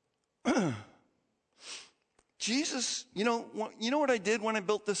 Jesus, you know what I did when I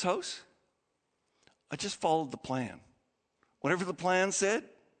built this house? I just followed the plan. Whatever the plan said,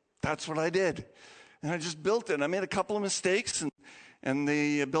 that's what I did. And I just built it. I made a couple of mistakes, and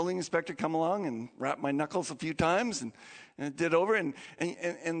the building inspector come along and wrapped my knuckles a few times and it did over. And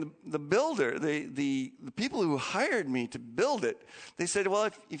the builder, the people who hired me to build it, they said, well,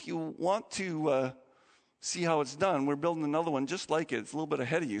 if you want to see how it's done, we're building another one just like it. It's a little bit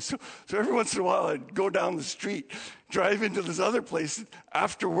ahead of you. So every once in a while, I'd go down the street, drive into this other place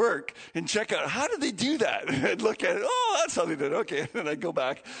after work, and check out, how did they do that? And I'd look at it, that's how they did it. Okay, and then I'd go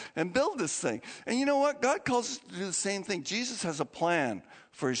back and build this thing. And you know what? God calls us to do the same thing. Jesus has a plan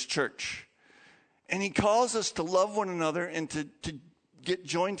for his church. And he calls us to love one another and to get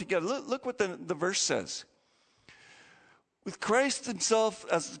joined together. Look what the verse says. With Christ himself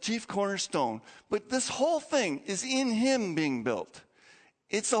as the chief cornerstone. But this whole thing is in him being built.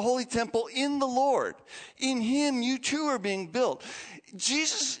 It's a holy temple in the Lord. In him you too are being built.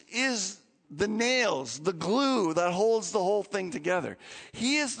 Jesus is the nails, the glue that holds the whole thing together.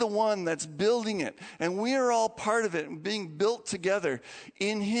 He is the one that's building it. And we are all part of it and being built together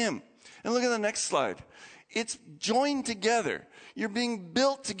in him. And look at the next slide. It's joined together. You're being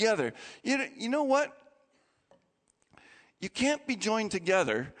built together. You know what? You can't be joined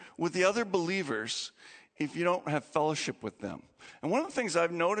together with the other believers if you don't have fellowship with them. And one of the things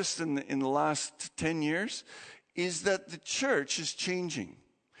I've noticed in the last 10 years is that the church is changing.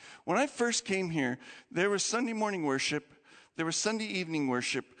 When I first came here, there was Sunday morning worship, there was Sunday evening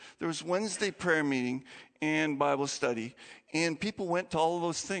worship, there was Wednesday prayer meeting and Bible study, and people went to all of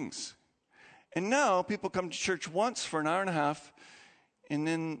those things. And now people come to church once for an hour and a half, and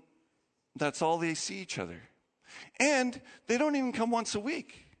then that's all they see each other. And they don't even come once a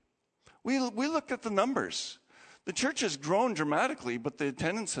week. We looked at the numbers. The church has grown dramatically, but the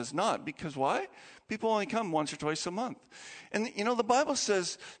attendance has not. Because why? People only come once or twice a month. And, the Bible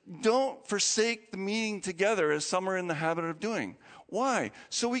says, don't forsake the meeting together as some are in the habit of doing. Why?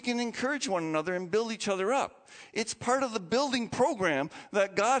 So we can encourage one another and build each other up. It's part of the building program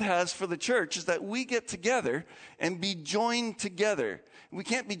that God has for the church, is that we get together and be joined together. We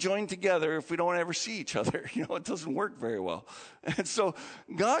can't be joined together if we don't ever see each other. It doesn't work very well. And so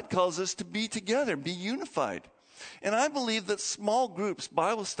God calls us to be together, be unified. And I believe that small groups,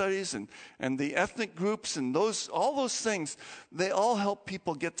 Bible studies and the ethnic groups and all those things, they all help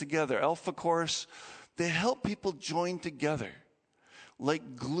people get together. Alpha Course, they help people join together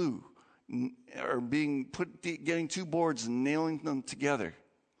like glue, or getting two boards and nailing them together.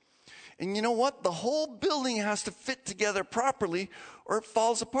 And you know what? The whole building has to fit together properly or it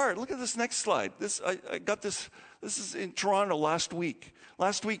falls apart. Look at this next slide. I got this. This is in Toronto last week.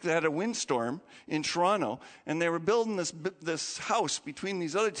 Last week they had a windstorm in Toronto, and they were building this house between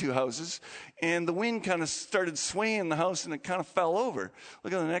these other two houses, and the wind kind of started swaying the house, and it kind of fell over.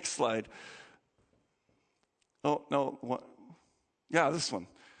 Look at the next slide. Oh, no. What? Yeah, this one.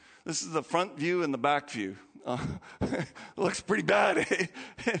 This is the front view and the back view. It looks pretty bad, eh?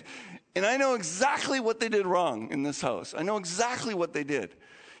 And I know exactly what they did wrong in this house. I know exactly what they did.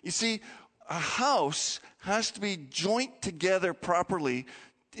 You see, a house has to be joined together properly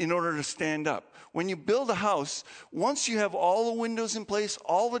in order to stand up. When you build a house, once you have all the windows in place,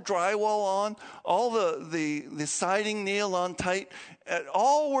 all the drywall on, all the siding nailed on tight, it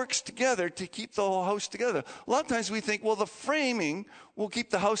all works together to keep the whole house together. A lot of times we think, well, the framing will keep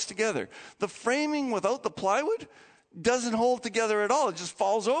the house together. The framing without the plywood doesn't hold together at all. It just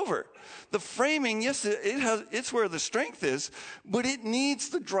falls over. The framing, yes, it's where the strength is, but it needs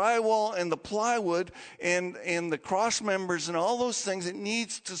the drywall and the plywood and the cross members and all those things. It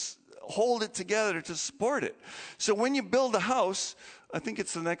needs to hold it together to support it. So when you build a house, I think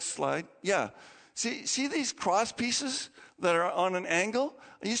it's the next slide. Yeah. See these cross pieces that are on an angle?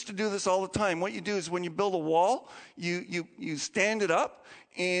 I used to do this all the time. What you do is when you build a wall, you stand it up,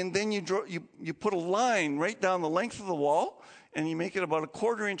 and then you put a line right down the length of the wall, and you make it about a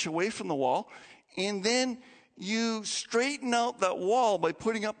 1/4 inch away from the wall, and then you straighten out that wall by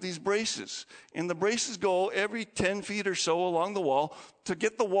putting up these braces. And the braces go every 10 feet or so along the wall to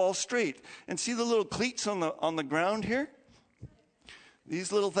get the wall straight. And see the little cleats on the ground here?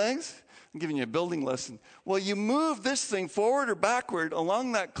 These little things? I'm giving you a building lesson. Well, you move this thing forward or backward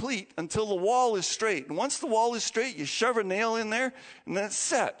along that cleat until the wall is straight. And once the wall is straight, you shove a nail in there, and then it's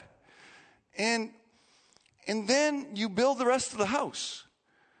set. And then you build the rest of the house.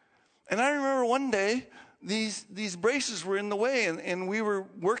 And I remember one day, these braces were in the way, and we were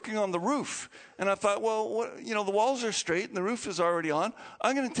working on the roof. And I thought, well, the walls are straight and the roof is already on.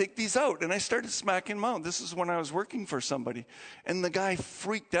 I'm going to take these out. And I started smacking them out. This is when I was working for somebody. And the guy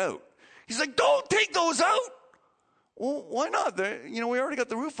freaked out. He's like, don't take those out. Well, why not? We already got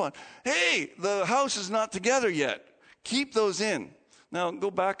the roof on. Hey, the house is not together yet. Keep those in. Now, go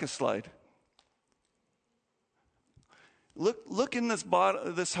back a slide. Look in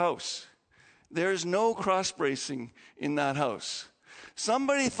this house. There's no cross bracing in that house.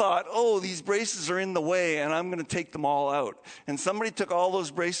 Somebody thought, these braces are in the way and I'm going to take them all out. And somebody took all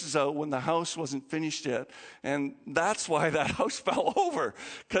those braces out when the house wasn't finished yet. And that's why that house fell over,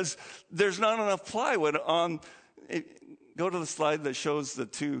 because there's not enough plywood on it. Go to the slide that shows the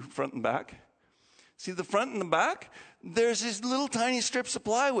two, front and back. See the front and the back? There's these little tiny strips of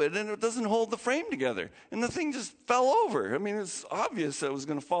plywood, and it doesn't hold the frame together. And the thing just fell over. I mean, it's obvious that it was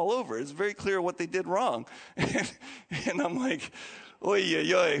going to fall over. It's very clear what they did wrong. And I'm like,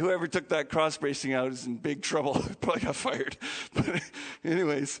 whoever took that cross bracing out is in big trouble. Probably got fired. But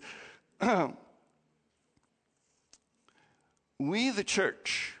anyways, we, the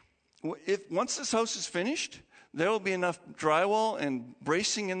church, once this house is finished, there will be enough drywall and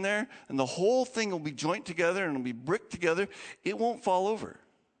bracing in there, and the whole thing will be joined together and it'll be bricked together. It won't fall over.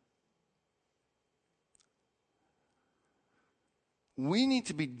 We need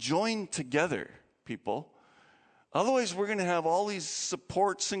to be joined together, people. Otherwise, we're going to have all these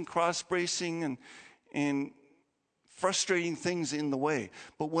supports and cross bracing and frustrating things in the way.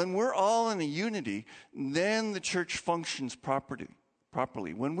 But when we're all in a unity, then the church functions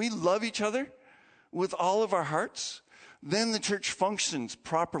properly. When we love each other with all of our hearts, then the church functions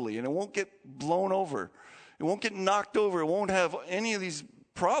properly, and it won't get blown over. It won't get knocked over. It won't have any of these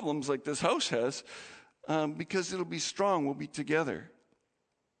problems like this house has, because it'll be strong. We'll be together.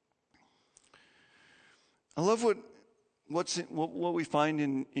 I love what we find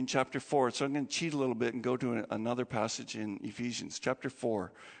in chapter 4. So I'm going to cheat a little bit and go to another passage in Ephesians, chapter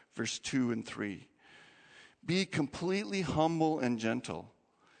 4, verse 2 and 3. Be completely humble and gentle.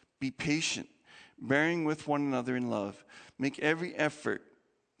 Be patient, bearing with one another in love. Make every effort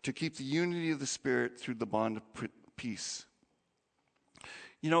to keep the unity of the Spirit through the bond of peace.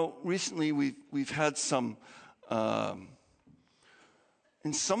 Recently we've had some,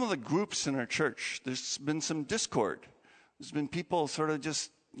 in some of the groups in our church, there's been some discord. There's been people sort of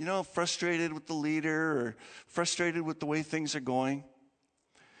just, frustrated with the leader or frustrated with the way things are going.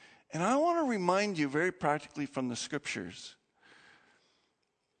 And I want to remind you very practically from the scriptures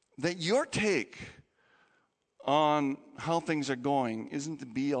that your take on how things are going isn't the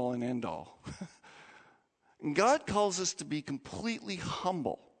be all and end all. And God calls us to be completely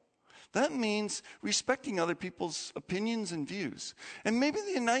humble. That means respecting other people's opinions and views. And maybe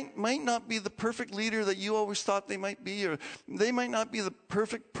they might not be the perfect leader that you always thought they might be, or they might not be the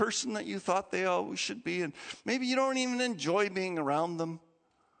perfect person that you thought they always should be, and maybe you don't even enjoy being around them.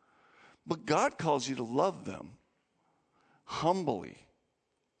 But God calls you to love them humbly.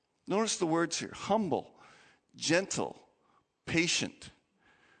 Notice the words here: humble, gentle, patient.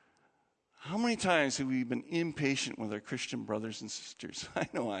 How many times have we been impatient with our Christian brothers and sisters? I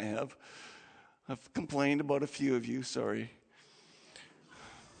know I have. I've complained about a few of you, sorry.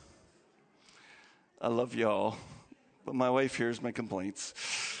 I love y'all, but my wife hears my complaints,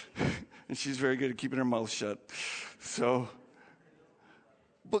 and she's very good at keeping her mouth shut.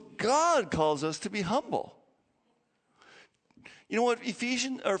 But God calls us to be humble. You know what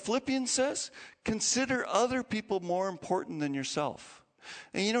Philippians says? Consider other people more important than yourself.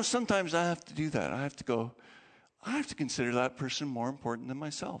 And sometimes I have to do that. I have to consider that person more important than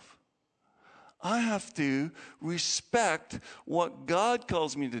myself. I have to respect what God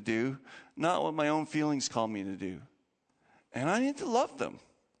calls me to do, not what my own feelings call me to do. And I need to love them.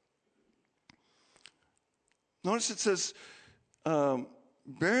 Notice it says,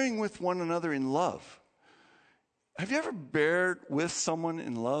 bearing with one another in love. Have you ever bared with someone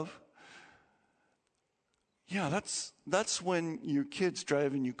in love? Yeah, that's when your kid's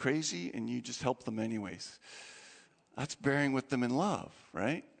driving you crazy and you just help them anyways. That's bearing with them in love,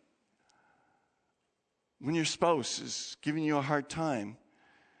 right? When your spouse is giving you a hard time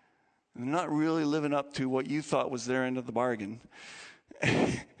and they're not really living up to what you thought was their end of the bargain,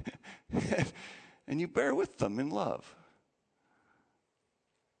 and you bear with them in love.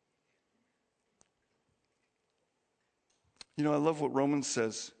 I love what Romans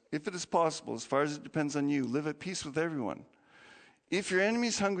says. If it is possible, as far as it depends on you, live at peace with everyone. If your enemy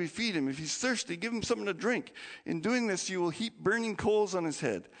is hungry, feed him. If he's thirsty, give him something to drink. In doing this, you will heap burning coals on his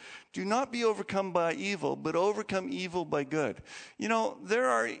head. Do not be overcome by evil, but overcome evil by good. There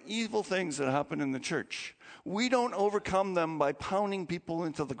are evil things that happen in the church. We don't overcome them by pounding people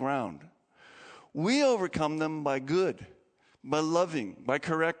into the ground. We overcome them by good, by loving, by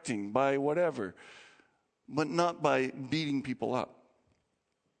correcting, by whatever, but not by beating people up.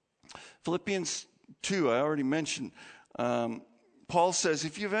 Philippians 2, I already mentioned, Paul says,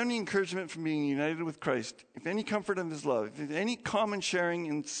 if you have any encouragement from being united with Christ, if any comfort of his love, if any common sharing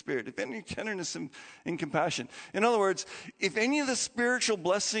in the Spirit, if any tenderness and compassion. In other words, if any of the spiritual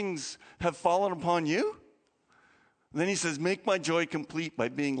blessings have fallen upon you, then he says, make my joy complete by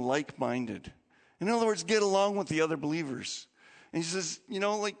being like-minded. In other words, get along with the other believers. And he says,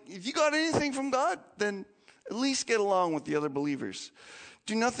 if you got anything from God, then at least get along with the other believers.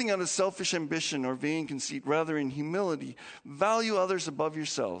 Do nothing out of selfish ambition or vain conceit. Rather, in humility, value others above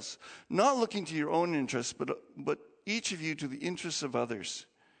yourselves, not looking to your own interests, but each of you to the interests of others.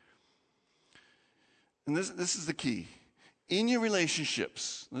 And this is the key. In your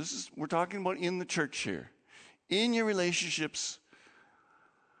relationships, we're talking about in the church here. In your relationships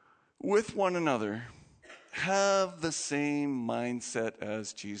with one another, have the same mindset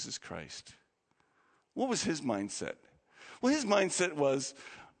as Jesus Christ. What was his mindset? Well, his mindset was,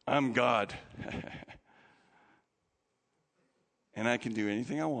 I'm God. And I can do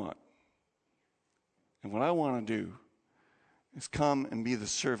anything I want. And what I want to do is come and be the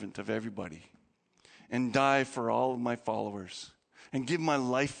servant of everybody and die for all of my followers and give my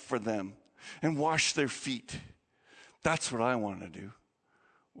life for them and wash their feet. That's what I want to do.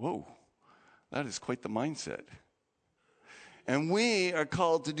 Whoa, that is quite the mindset. And we are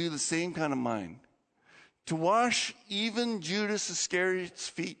called to do the same kind of mind. To wash even Judas Iscariot's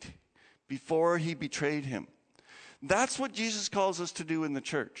feet before he betrayed him. That's what Jesus calls us to do in the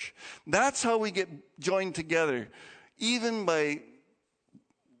church. That's how we get joined together, even by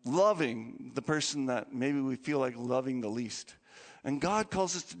loving the person that maybe we feel like loving the least. And God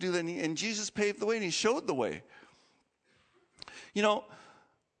calls us to do that, and Jesus paved the way, and he showed the way.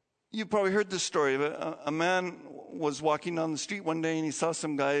 You've probably heard this story. A man was walking down the street one day, and he saw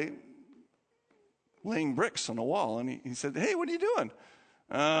some guy laying bricks on a wall, and he said, hey, what are you doing?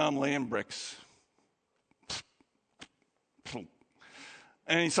 I'm laying bricks.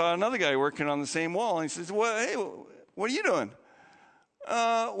 And he saw another guy working on the same wall, and he says, well, hey, what are you doing?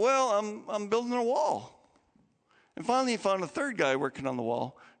 Well, I'm building a wall. And finally he found a third guy working on the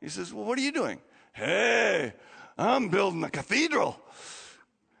wall. He says, well, what are you doing? Hey, I'm building a cathedral.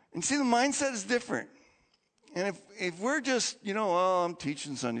 And see, the mindset is different. And if we're just, oh, I'm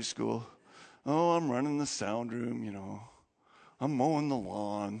teaching Sunday school. Oh, I'm running the sound room, I'm mowing the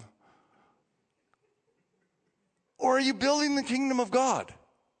lawn. Or are you building the kingdom of God?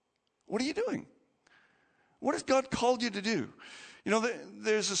 What are you doing? What has God called you to do?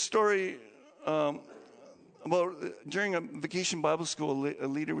 There's a story about during a vacation Bible school, a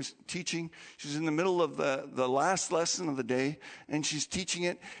leader was teaching. She's in the middle of the last lesson of the day, and she's teaching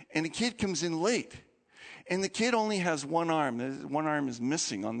it, and a kid comes in late. And the kid only has one arm. One arm is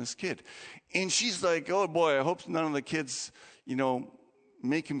missing on this kid. And she's like, oh boy, I hope none of the kids,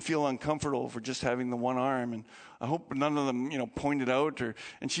 make him feel uncomfortable for just having the one arm. And I hope none of them, point it out.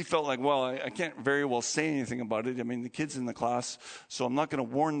 And she felt like, well, I can't very well say anything about it. I mean, the kid's in the class, so I'm not going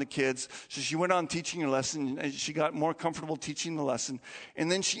to warn the kids. So she went on teaching her lesson, and she got more comfortable teaching the lesson.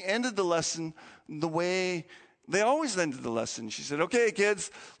 And then she ended the lesson the way they always ended the lesson. She said, okay,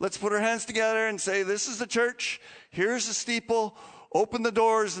 kids, let's put our hands together and say, this is the church. Here's the steeple. Open the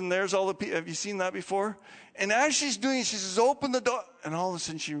doors, and there's all the people. Have you seen that before? And as she's doing it, she says, open the door. And all of a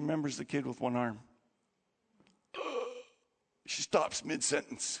sudden, she remembers the kid with one arm. She stops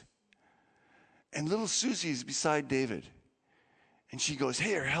mid-sentence. And little Susie's beside David. And she goes,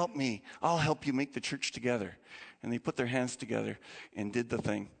 here, help me. I'll help you make the church together. And they put their hands together and did the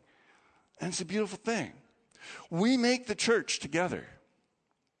thing. And it's a beautiful thing. We make the church together.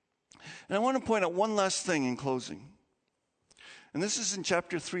 And I want to point out one last thing in closing. And this is in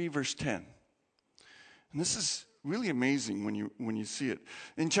chapter 3, verse 10. And this is really amazing when you see it.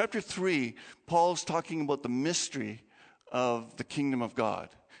 In chapter 3, Paul's talking about the mystery of the kingdom of God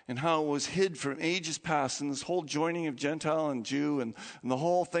and how it was hid from ages past, and this whole joining of Gentile and Jew and the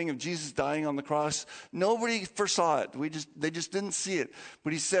whole thing of Jesus dying on the cross. Nobody foresaw it. They just didn't see it.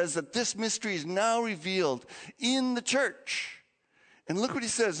 But he says that this mystery is now revealed in the church. And look what he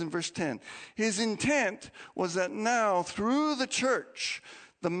says in verse 10. His intent was that now, through the church,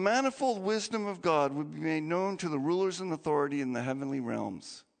 the manifold wisdom of God would be made known to the rulers and authority in the heavenly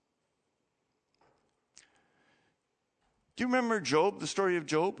realms. Do you remember Job, the story of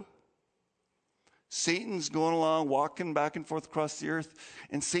Job? Satan's going along, walking back and forth across the earth,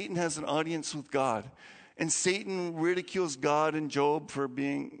 and Satan has an audience with God. And Satan ridicules God and Job for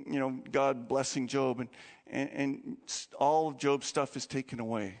being, God blessing Job. And all of Job's stuff is taken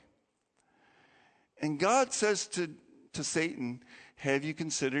away. And God says to Satan, have you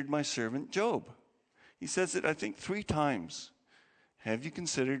considered my servant Job? He says it, I think, 3 times. Have you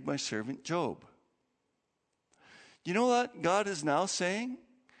considered my servant Job? You know what God is now saying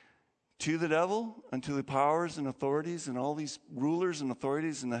to the devil and to the powers and authorities and all these rulers and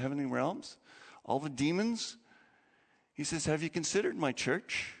authorities in the heavenly realms, all the demons? He says, have you considered my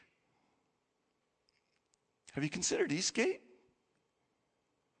church? Have you considered Eastgate?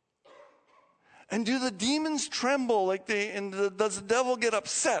 And do the demons tremble does the devil get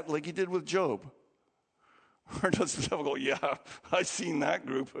upset like he did with Job? Or does the devil go, yeah, I've seen that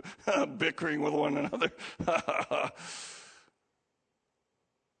group bickering with one another.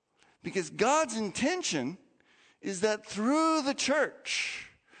 Because God's intention is that through the church,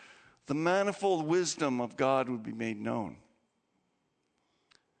 the manifold wisdom of God would be made known.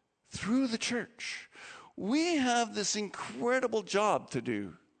 Through the church. We have this incredible job to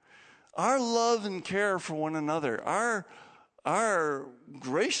do. Our love and care for one another, our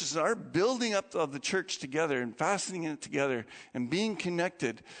graciousness, our building up of the church together and fastening it together and being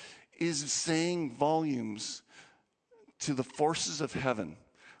connected is saying volumes to the forces of heaven,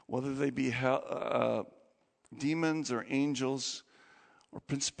 whether they be demons or angels or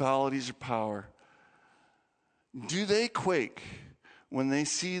principalities or power. Do they quake when they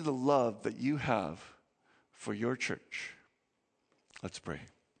see the love that you have for your church? Let's pray.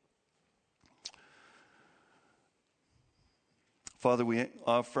 Father, we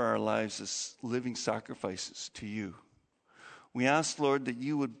offer our lives as living sacrifices to you. We ask, Lord, that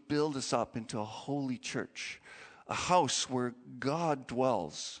you would build us up into a holy church, a house where God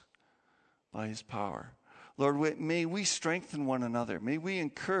dwells by his power. Lord, may we strengthen one another. May we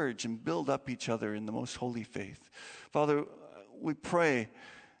encourage and build up each other in the most holy faith. Father, we pray,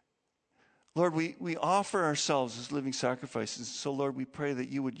 Lord, we offer ourselves as living sacrifices. So, Lord, we pray that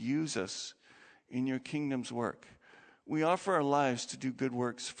you would use us in your kingdom's work. We offer our lives to do good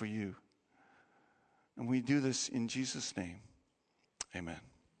works for you. And we do this in Jesus' name. Amen.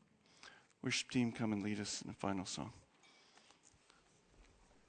 Worship team, come and lead us in the final song.